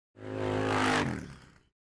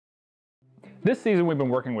This season we've been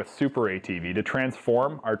working with SuperATV to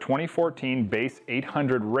transform our 2014 base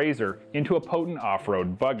 800 RZR into a potent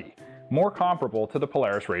off-road buggy, more comparable to the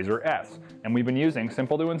Polaris RZR, and we've been using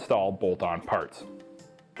simple to install bolt-on parts.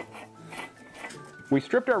 We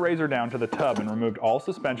stripped our RZR down to the tub and removed all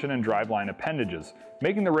suspension and driveline appendages,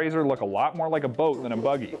 making the RZR look a lot more like a boat than a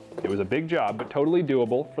buggy. It was a big job, but totally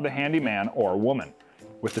doable for the handyman or woman.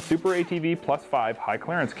 With the SuperATV Plus 5 high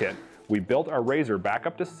clearance kit, we built our RZR back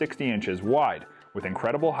up to 60 inches wide, with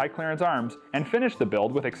incredible high clearance arms, and finished the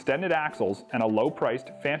build with extended axles and a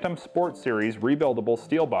low-priced Phantom Sport Series rebuildable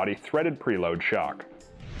steel body threaded preload shock.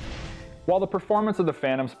 While the performance of the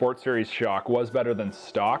Phantom Sport Series shock was better than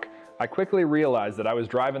stock, I quickly realized that I was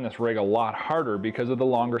driving this rig a lot harder because of the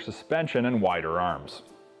longer suspension and wider arms.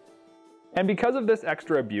 And because of this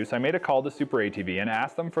extra abuse, I made a call to SuperATV and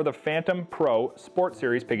asked them for the Phantom Pro Sport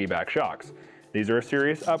Series piggyback shocks. These are a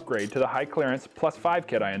serious upgrade to the high clearance Plus 5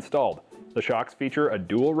 kit I installed. The shocks feature a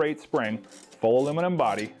dual rate spring, full aluminum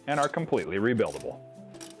body, and are completely rebuildable.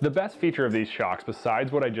 The best feature of these shocks,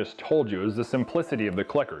 besides what I just told you, is the simplicity of the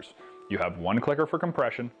clickers. You have one clicker for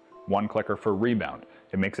compression, one clicker for rebound.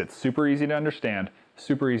 It makes it super easy to understand,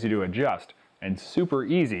 super easy to adjust, and super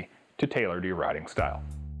easy to tailor to your riding style.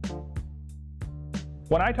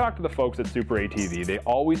 When I talk to the folks at SuperATV, they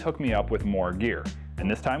always hook me up with more gear, and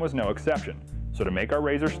this time was no exception. So to make our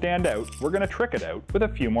RZR stand out, we're going to trick it out with a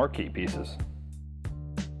few more key pieces.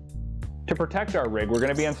 To protect our rig, we're going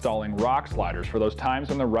to be installing rock sliders for those times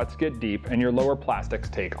when the ruts get deep and your lower plastics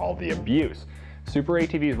take all the abuse.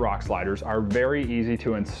 SuperATV's rock sliders are very easy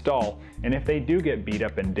to install, and if they do get beat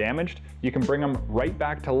up and damaged, you can bring them right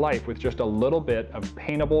back to life with just a little bit of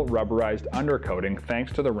paintable rubberized undercoating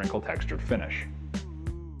thanks to the wrinkle textured finish.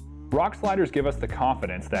 Rock sliders give us the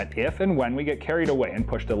confidence that if and when we get carried away and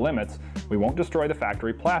pushed to limits, we won't destroy the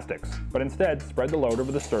factory plastics, but instead spread the load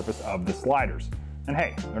over the surface of the sliders. And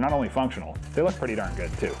hey, they're not only functional, they look pretty darn good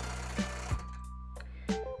too.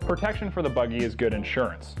 Protection for the buggy is good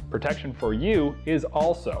insurance. Protection for you is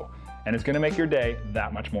also, and it's going to make your day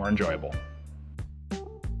that much more enjoyable.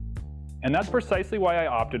 And that's precisely why I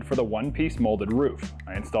opted for the one-piece molded roof.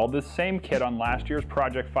 I installed this same kit on last year's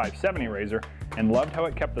Project 570 RZR and loved how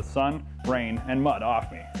it kept the sun, rain, and mud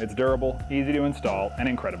off me. It's durable, easy to install, and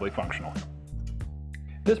incredibly functional.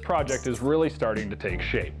 This project is really starting to take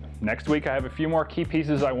shape. Next week I have a few more key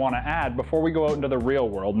pieces I want to add before we go out into the real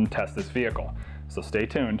world and test this vehicle. So stay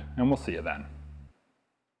tuned, and we'll see you then.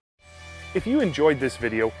 If you enjoyed this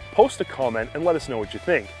video, post a comment and let us know what you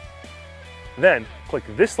think. Then, click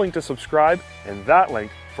this link to subscribe and that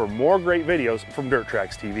link for more great videos from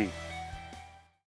Trax TV.